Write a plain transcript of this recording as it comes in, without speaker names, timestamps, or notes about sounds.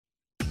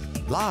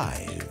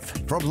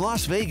Live from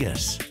Las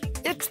Vegas,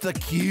 it's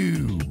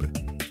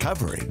theCUBE,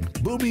 covering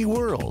Boomi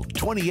World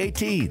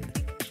 2018.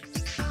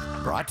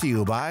 Brought to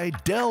you by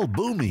Dell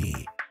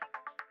Boomi.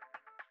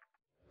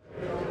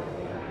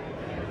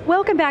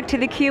 Welcome back to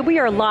theCUBE. We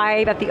are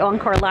live at the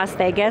Encore Las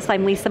Vegas.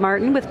 I'm Lisa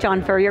Martin with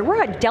John Furrier.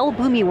 We're at Dell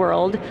Boomi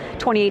World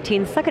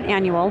 2018, second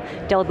annual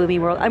Dell Boomi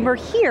World, and we're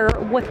here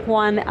with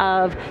one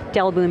of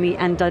Dell Boomi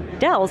and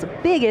Dell's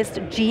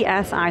biggest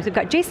GSIs. We've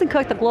got Jason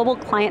Cook, the Global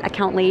Client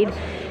Account Lead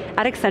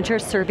at Accenture,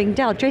 serving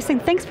Dell. Jason,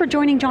 thanks for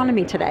joining John and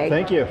me today.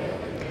 Thank you.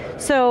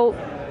 So,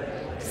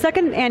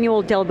 second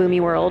annual Dell Boomi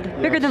World,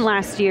 bigger than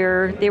last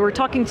year. They were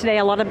talking today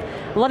a lot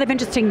of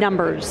interesting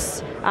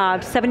numbers.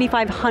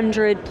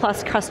 7,500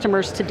 plus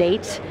customers to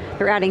date.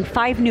 They're adding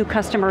 5 new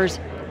customers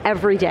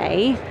every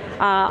day.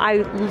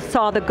 I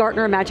saw the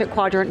Gartner Magic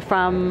Quadrant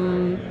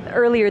from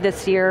earlier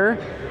this year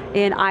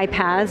in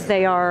iPaaS.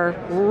 They are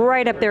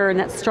right up there in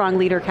that strong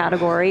leader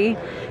category.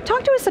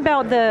 Talk to us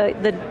about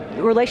the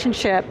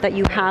relationship that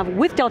you have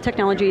with Dell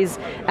Technologies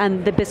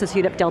and the business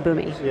unit of Dell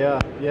Boomi.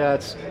 Yeah,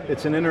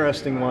 it's an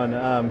interesting one.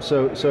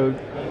 So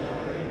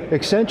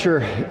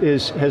Accenture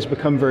has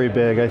become very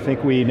big. I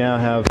think we now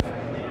have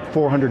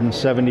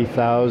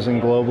 470,000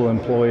 global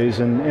employees,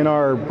 and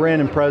our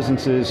brand and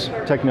presence is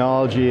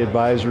technology,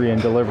 advisory, and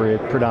delivery.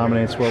 It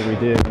predominates what we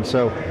do. And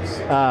so,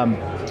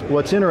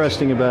 what's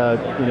interesting about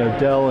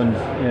Dell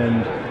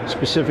and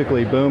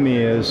specifically Boomi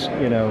is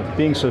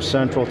being so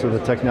central to the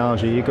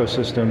technology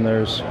ecosystem.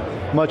 There's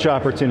much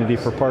opportunity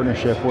for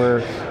partnership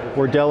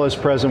where Dell is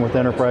present with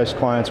enterprise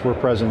clients, we're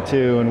present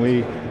too, and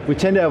we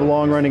tend to have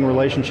long-running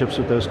relationships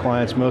with those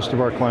clients. Most of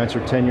our clients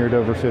are tenured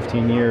over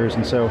 15 years,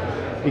 and so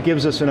it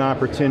gives us an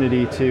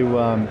opportunity to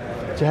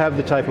have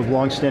the type of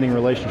long-standing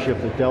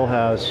relationship that Dell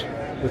has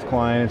with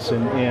clients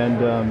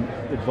and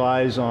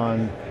advise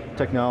on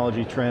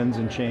technology trends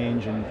and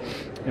change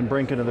and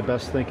bring kind of the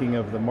best thinking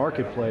of the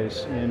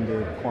marketplace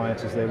into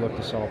clients as they look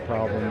to solve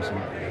problems. And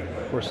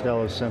of course,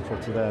 Dell is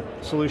central to that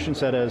solution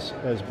set as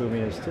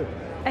Boomi is too.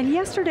 And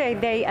yesterday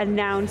they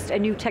announced a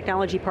new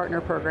technology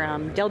partner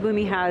program. Dell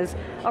Boomi has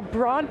a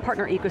broad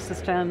partner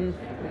ecosystem,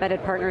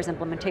 embedded partners,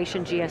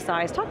 implementation,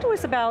 GSIs. Talk to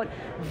us about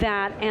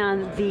that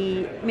and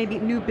the maybe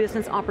new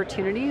business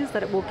opportunities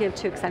that it will give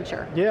to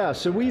Accenture. Yeah,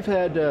 so we've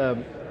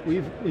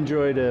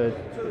enjoyed a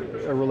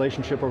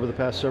relationship over the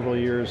past several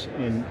years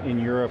in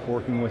Europe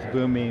working with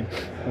Boomi,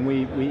 and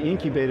we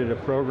incubated a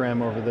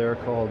program over there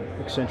called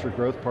Accenture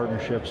Growth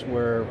Partnerships,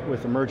 where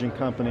with emerging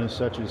companies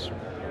such as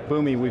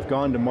Boomi, we've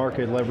gone to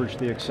market, leveraged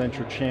the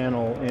Accenture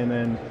channel, and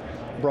then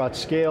brought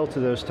scale to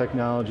those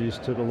technologies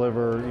to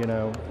deliver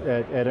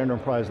at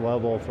enterprise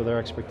level for their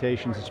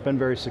expectations. It's been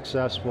very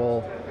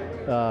successful,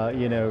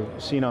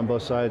 seen on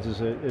both sides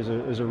as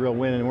a real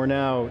win, and we're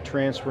now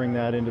transferring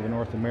that into the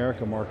North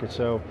America market.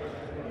 So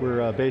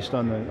we're based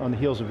on the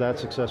heels of that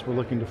success, we're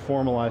looking to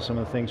formalize some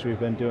of the things we've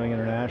been doing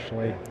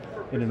internationally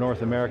into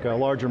North America, a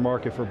larger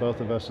market for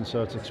both of us, and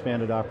so it's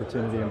expanded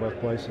opportunity in both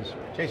places.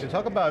 Jason,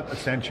 talk about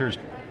Accenture's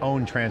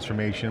own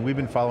transformation. We've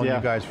been following you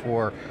guys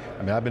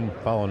I've been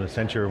following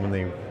Accenture when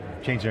they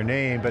changed their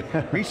name, but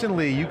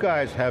recently you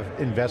guys have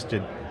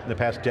invested in the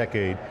past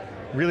decade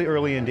really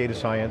early in data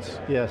science.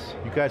 Yes.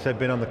 You guys have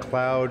been on the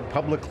cloud,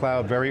 public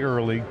cloud very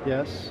early.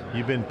 Yes.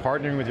 You've been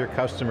partnering with your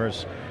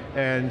customers,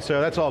 and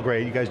so that's all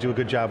great. You guys do a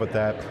good job with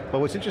that. But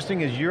what's interesting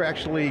is you're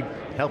actually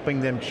helping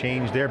them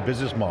change their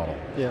business model.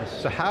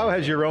 Yes. So how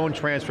has your own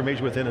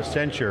transformation within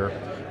Accenture,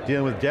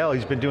 dealing with Dell,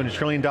 he's been doing $1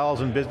 trillion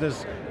in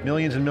business,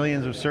 millions and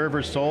millions of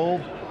servers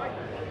sold.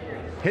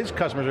 His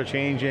customers are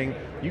changing.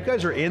 You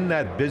guys are in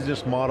that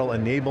business model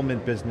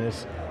enablement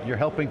business. You're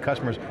helping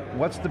customers.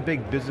 What's the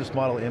big business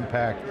model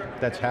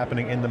impact that's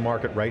happening in the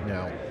market right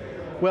now?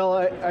 Well,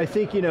 I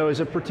think as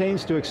it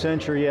pertains to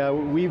Accenture, yeah,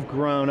 we've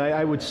grown.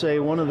 I would say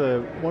one of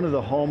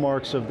the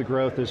hallmarks of the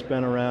growth has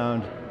been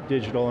around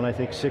digital, and I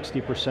think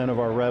 60% of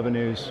our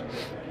revenues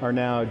are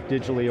now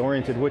digitally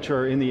oriented, which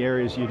are in the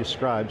areas you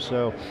described.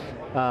 So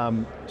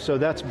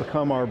that's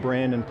become our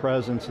brand and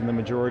presence in the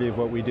majority of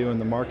what we do in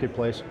the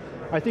marketplace.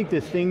 I think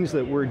the things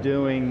that we're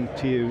doing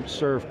to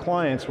serve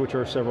clients, which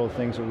are several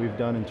things that we've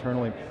done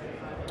internally,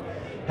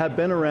 have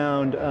been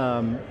around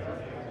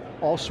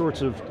all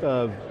sorts of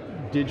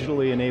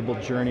digitally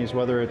enabled journeys,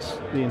 whether it's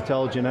the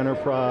intelligent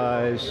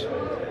enterprise,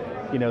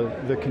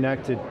 the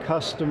connected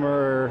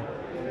customer,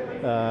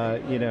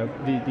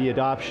 the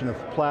adoption of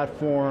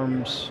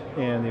platforms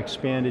and the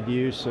expanded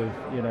use of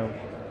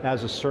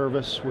as a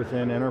service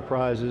within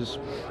enterprises.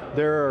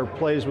 There are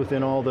plays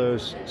within all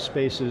those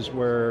spaces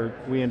where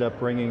we end up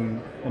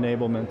bringing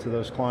enablement to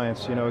those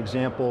clients.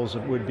 Examples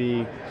would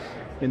be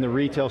in the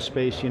retail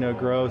space,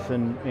 growth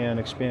and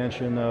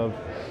expansion of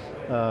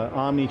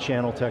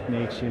omni-channel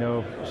techniques,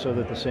 so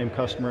that the same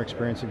customer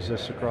experience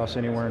exists across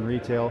anywhere in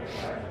retail.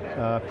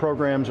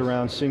 Programs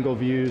around single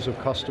views of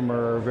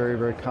customer are very,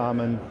 very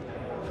common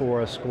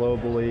for us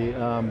globally.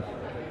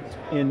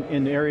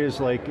 In areas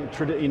like,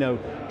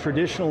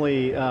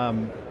 traditionally,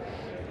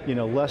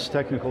 less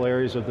technical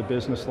areas of the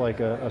business, like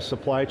a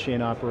supply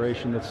chain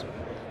operation that's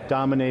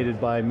dominated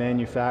by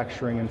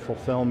manufacturing and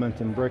fulfillment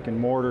and brick and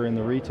mortar in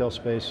the retail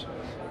space,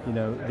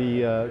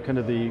 the kind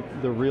of the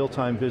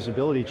real-time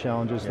visibility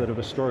challenges that have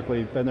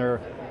historically been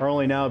there are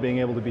only now being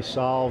able to be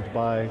solved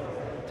by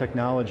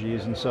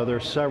technologies, and so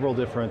there's several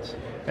different.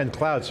 And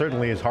cloud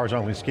certainly is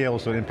horizontally scalable,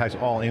 so it impacts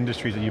all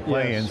industries that you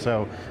play in,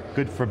 so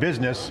good for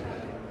business.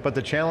 But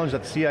the challenge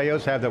that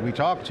CIOs have that we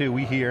talk to,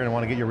 we hear, and I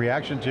want to get your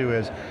reaction to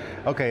is,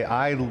 okay,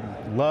 I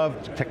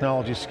love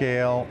technology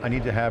scale, I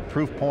need to have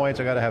proof points,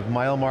 I got to have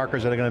mile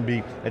markers that are going to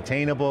be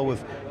attainable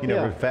with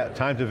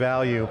time to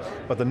value,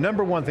 but the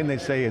number one thing they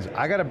say is,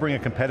 I got to bring a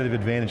competitive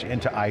advantage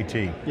into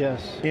IT.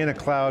 Yes. In a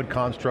cloud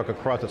construct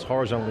across that's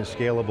horizontally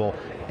scalable,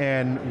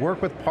 and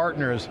work with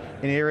partners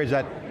in areas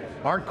that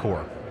aren't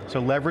core. So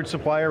leverage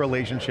supplier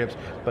relationships,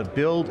 but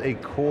build a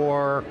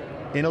core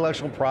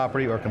intellectual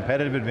property or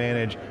competitive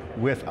advantage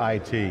with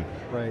IT.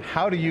 Right.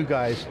 How do you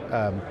guys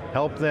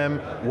help them?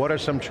 What are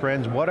some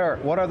trends? What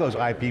are those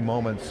IP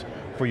moments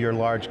for your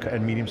large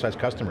and medium-sized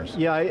customers?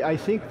 Yeah, I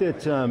think that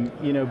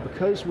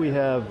because we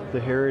have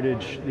the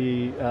heritage,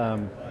 the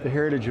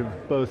heritage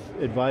of both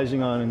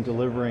advising on and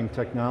delivering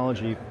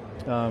technology,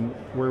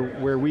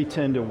 where we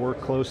tend to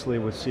work closely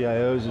with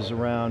CIOs is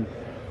around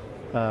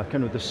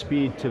kind of the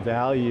speed to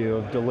value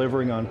of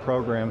delivering on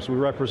programs. We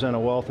represent a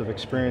wealth of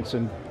experience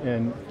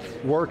and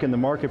work in the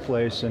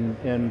marketplace,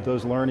 and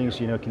those learnings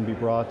can be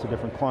brought to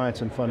different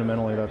clients, and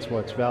fundamentally that's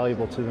what's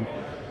valuable to them.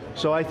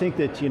 So I think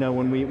that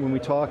when we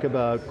talk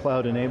about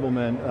cloud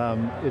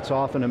enablement, it's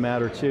often a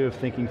matter too of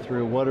thinking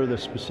through what are the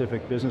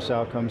specific business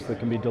outcomes that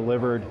can be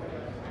delivered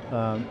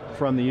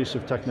from the use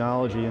of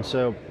technology. And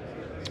so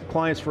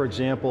clients, for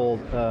example,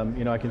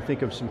 I can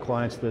think of some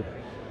clients that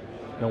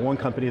one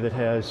company that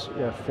has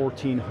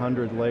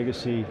 1,400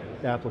 legacy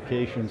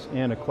applications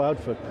and a cloud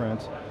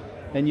footprint,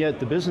 and yet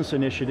the business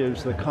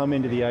initiatives that come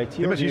into the IT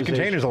organization— They must use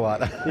containers a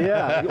lot.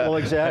 Yeah, well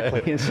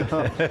exactly. And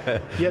so,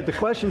 yet the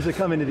questions that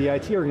come into the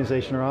IT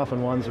organization are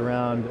often ones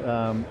around,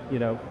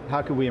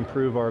 how can we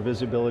improve our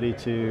visibility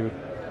to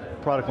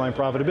product line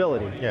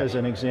profitability, as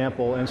an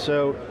example. And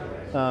so,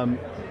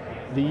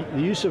 the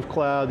use of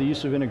cloud, the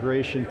use of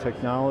integration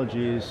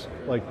technologies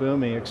like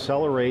Boomi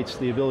accelerates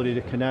the ability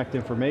to connect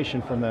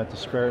information from that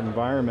disparate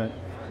environment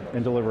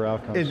and deliver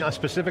outcomes. And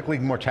specifically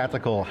more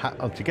tactical,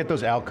 to get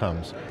those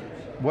outcomes,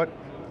 what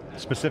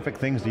specific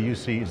things do you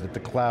see? Is it the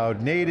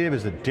cloud native?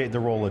 Is it the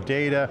role of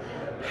data?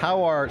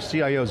 How are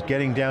CIOs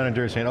getting down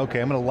and saying,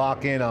 okay, I'm going to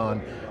lock in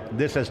on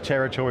this as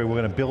territory we're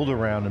going to build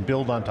around and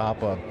build on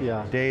top of?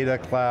 Data,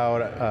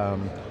 cloud,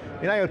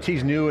 and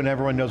IoT's new and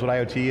everyone knows what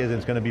IoT is, and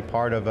it's going to be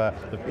part of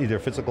either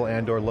physical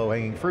and or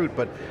low-hanging fruit,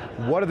 but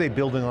what are they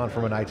building on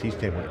from an IT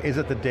standpoint? Is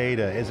it the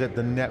data? Is it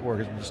the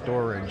network? Is it the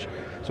storage?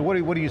 So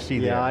what do you see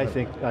there? Yeah, I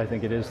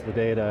think it is the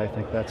data. I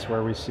think that's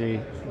where we see,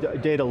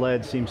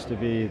 data-led seems to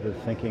be the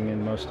thinking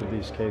in most of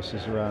these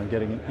cases around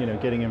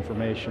getting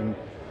information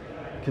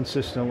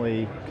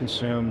consistently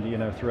consumed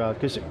throughout,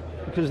 because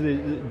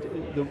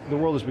the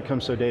world has become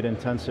so data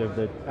intensive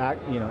that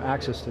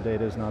access to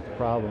data is not the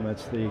problem,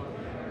 it's the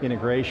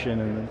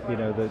integration and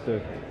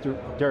the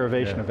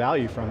derivation of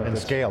value from it. And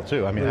scale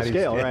too, I mean. The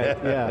scale, right,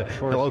 yeah.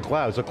 Hello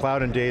cloud, so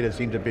cloud and data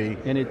seem to be.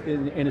 And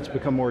it's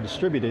become more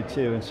distributed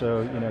too, and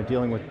so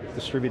dealing with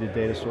distributed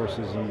data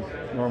sources and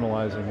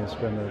normalizing has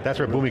been the— That's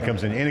where Boomi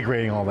comes in,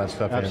 integrating all that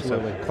stuff in. So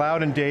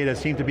cloud and data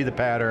seem to be the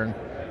pattern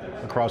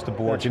across the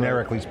board,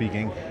 generically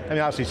speaking. I mean,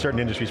 obviously certain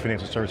industries,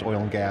 financial service,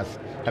 oil and gas,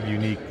 have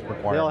unique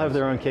requirements. They all have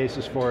their own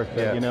cases for it,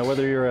 but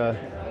whether you're a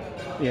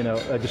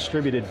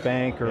distributed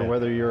bank, or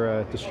whether you're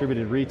a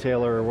distributed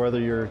retailer, or whether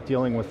you're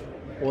dealing with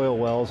oil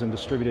wells in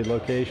distributed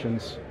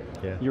locations,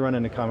 you run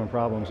into common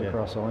problems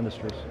across all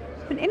industries.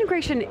 But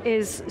integration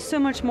is so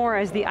much more,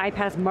 as the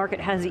iPaaS market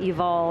has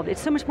evolved,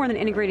 it's so much more than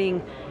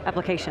integrating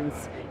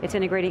applications. It's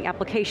integrating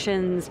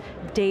applications,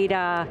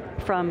 data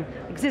from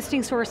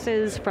existing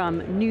sources,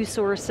 from new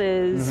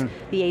sources.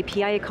 The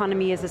API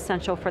economy is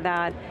essential for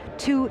that,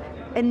 to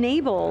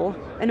enable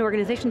an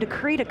organization to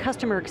create a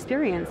customer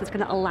experience that's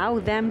going to allow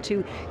them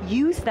to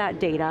use that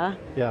data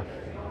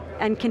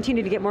and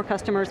continue to get more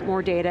customers,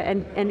 more data,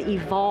 and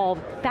evolve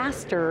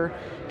faster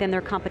than their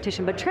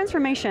competition. But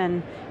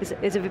transformation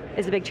is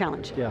a big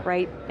challenge,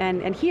 right?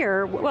 And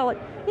here, well,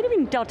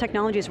 even Dell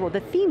Technologies World,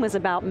 the theme was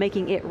about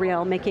making it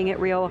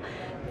real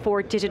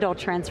for digital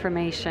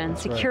transformation,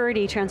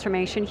 security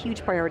transformation,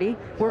 huge priority,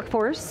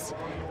 workforce.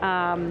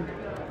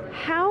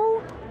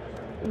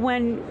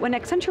 When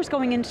Accenture's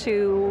going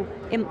to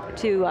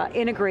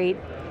integrate,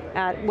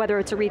 whether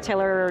it's a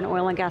retailer or an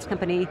oil and gas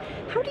company,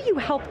 how do you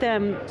help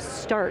them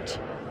start?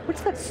 What's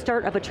that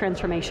start of a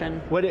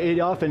transformation? What it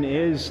often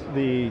is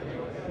the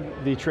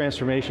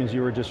transformations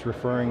you were just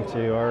referring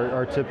to.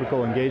 Our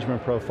typical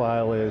engagement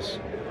profile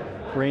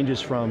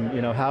ranges from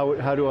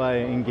how do I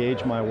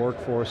engage my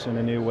workforce in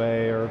a new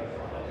way, or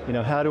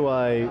how do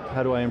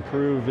I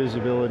improve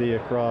visibility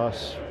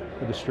across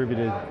a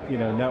distributed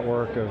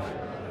network of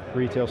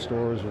retail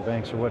stores or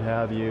banks or what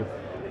have you.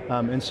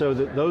 And so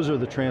those are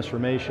the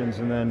transformations,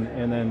 and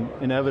then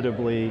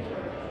inevitably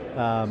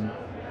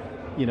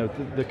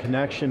the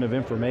connection of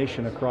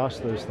information across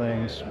those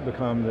things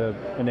become the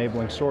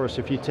enabling source.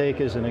 If you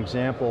take as an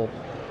example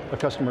a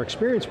customer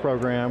experience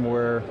program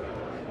where,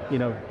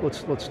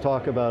 let's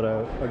talk about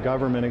a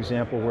government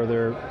example where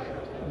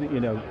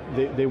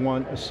they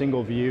want a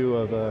single view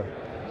of a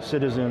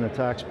citizen, a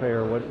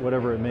taxpayer,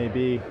 whatever it may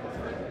be.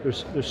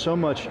 There's so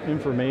much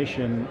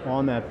information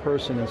on that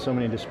person in so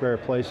many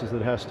disparate places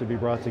that has to be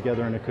brought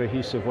together in a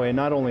cohesive way.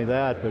 Not only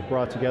that, but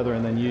brought together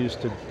and then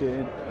used to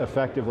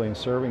effectively in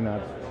serving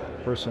that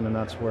person, and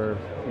that's where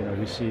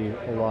we see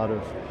a lot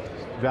of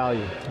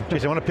value.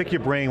 Jason, I want to pick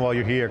your brain while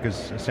you're here,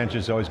 because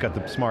Accenture's always got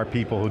the smart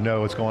people who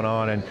know what's going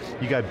on, and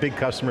you got big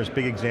customers,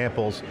 big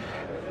examples.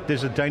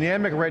 There's a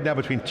dynamic right now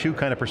between two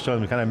kind of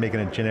personas. We're kind of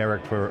making it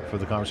generic for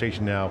the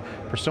conversation now.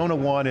 Persona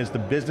one is the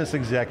business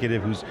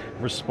executive who's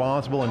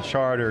responsible and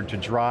chartered to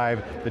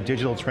drive the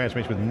digital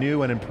transformation with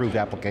new and improved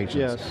applications.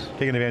 Yes.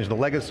 Taking advantage of the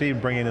legacy,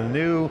 bringing in the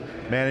new,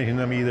 managing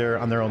them either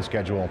on their own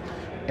schedule.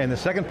 And the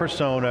second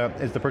persona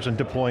is the person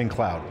deploying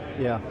cloud.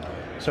 Yeah.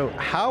 So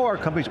how are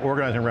companies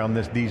organizing around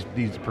these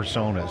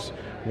personas?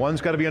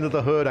 One's got to be under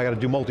the hood, I got to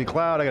do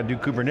multi-cloud, I got to do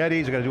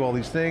Kubernetes, I got to do all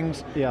these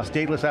things. Yeah.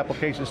 Stateless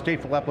applications,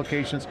 stateful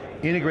applications,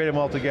 integrate them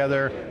all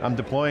together, I'm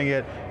deploying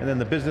it, and then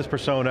the business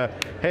persona,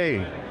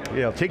 hey,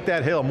 take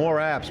that hill, more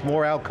apps,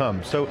 more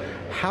outcomes. So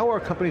how are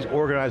companies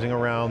organizing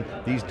around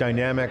these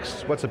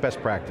dynamics? What's the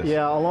best practice?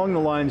 Yeah, along the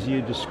lines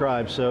you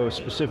described, so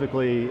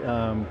specifically,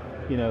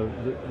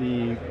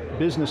 the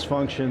business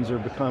functions are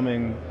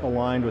becoming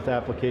aligned with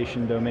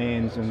application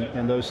domains,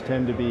 and those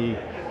tend to be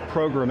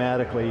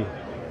programmatically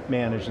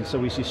managed, and so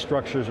we see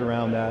structures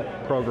around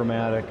that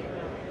programmatic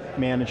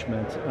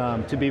management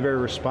to be very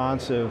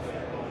responsive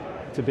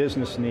to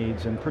business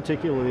needs, and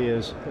particularly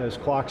as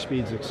clock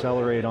speeds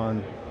accelerate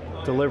on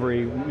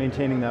delivery,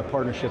 maintaining that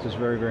partnership is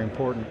very, very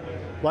important.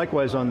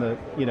 Likewise, on the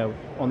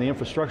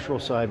infrastructural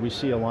side, we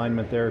see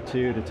alignment there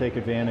too to take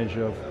advantage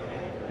of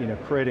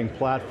creating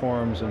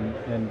platforms and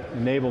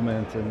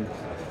enablement and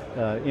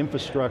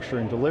infrastructure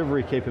and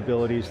delivery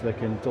capabilities that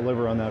can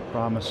deliver on that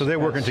promise. So they're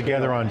working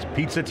together on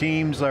pizza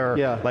teams or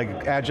like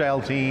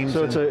agile teams?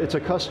 So it's a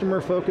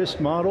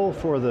customer-focused model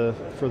for the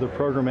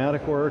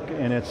programmatic work,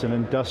 and it's an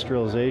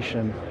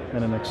industrialization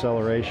and an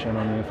acceleration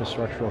on the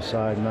infrastructural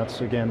side, and that's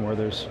again where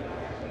there's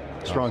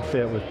strong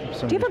fit with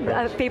some. Do you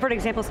have a favorite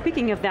example?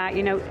 Speaking of that,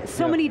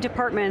 so many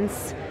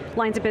departments,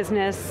 lines of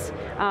business,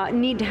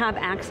 need to have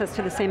access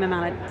to the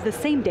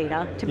same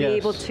data to be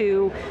able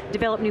to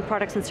develop new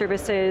products and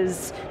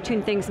services,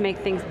 tune things, make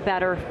things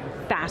better,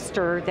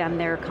 faster than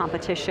their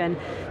competition.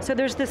 So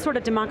there's this sort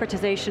of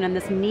democratization and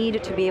this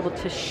need to be able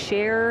to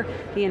share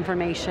the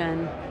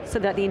information so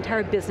that the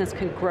entire business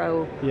can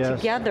grow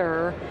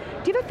together.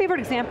 Do you have a favorite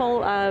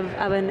example of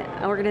an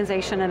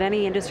organization of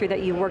any industry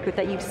that you worked with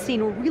that you've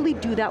seen really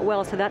do that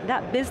well, so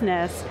that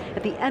business,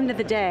 at the end of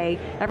the day,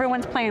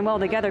 everyone's playing well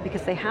together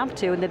because they have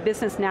to, and the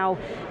business now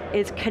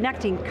is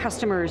connecting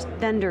customers,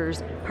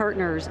 vendors,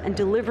 partners, and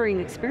delivering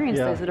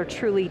experiences that are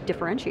truly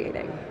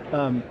differentiating?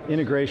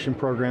 Integration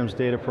programs,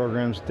 data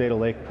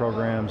lake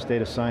programs,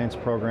 data science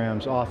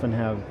programs often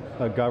have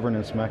a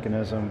governance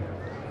mechanism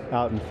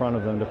out in front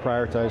of them to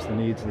prioritize the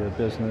needs of the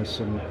business,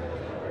 and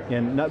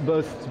not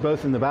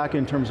both in the back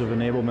in terms of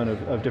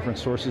enablement of different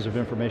sources of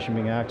information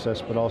being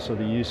accessed, but also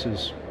the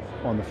uses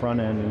on the front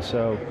end. And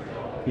so,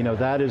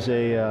 that is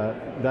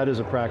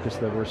a practice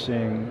that we're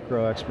seeing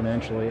grow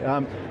exponentially.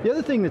 The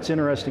other thing that's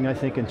interesting, I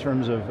think, in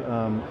terms of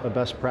a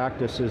best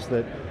practice is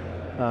that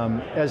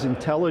as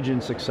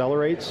intelligence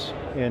accelerates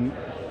and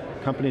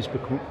companies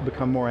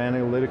become more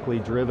analytically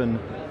driven,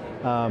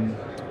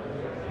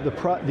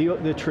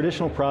 the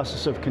traditional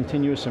process of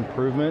continuous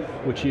improvement,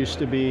 which used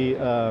to be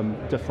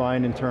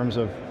defined in terms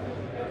of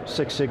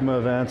Six Sigma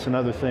events and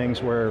other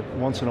things where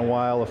once in a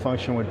while a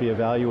function would be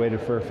evaluated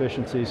for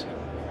efficiencies,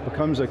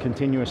 becomes a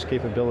continuous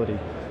capability.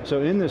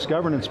 So in this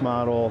governance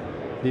model,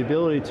 the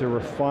ability to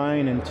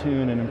refine and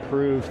tune and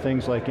improve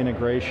things like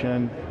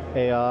integration,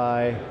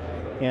 AI,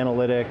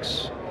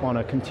 analytics on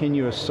a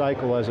continuous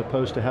cycle as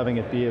opposed to having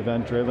it be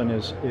event-driven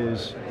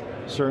is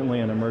certainly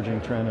an emerging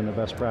trend and a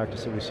best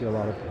practice that we see a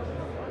lot of.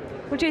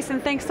 Well,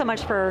 Jason, thanks so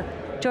much for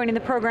joining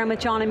the program with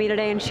John and me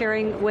today and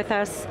sharing with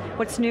us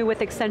what's new with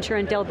Accenture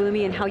and Dell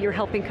Boomi and how you're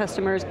helping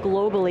customers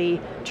globally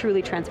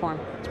truly transform.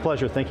 It's a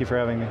pleasure, thank you for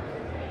having me.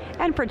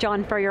 And for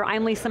John Furrier,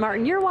 I'm Lisa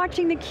Martin. You're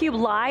watching theCUBE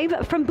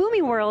live from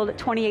Boomi World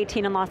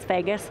 2018 in Las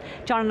Vegas.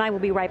 John and I will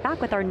be right back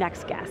with our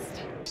next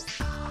guest.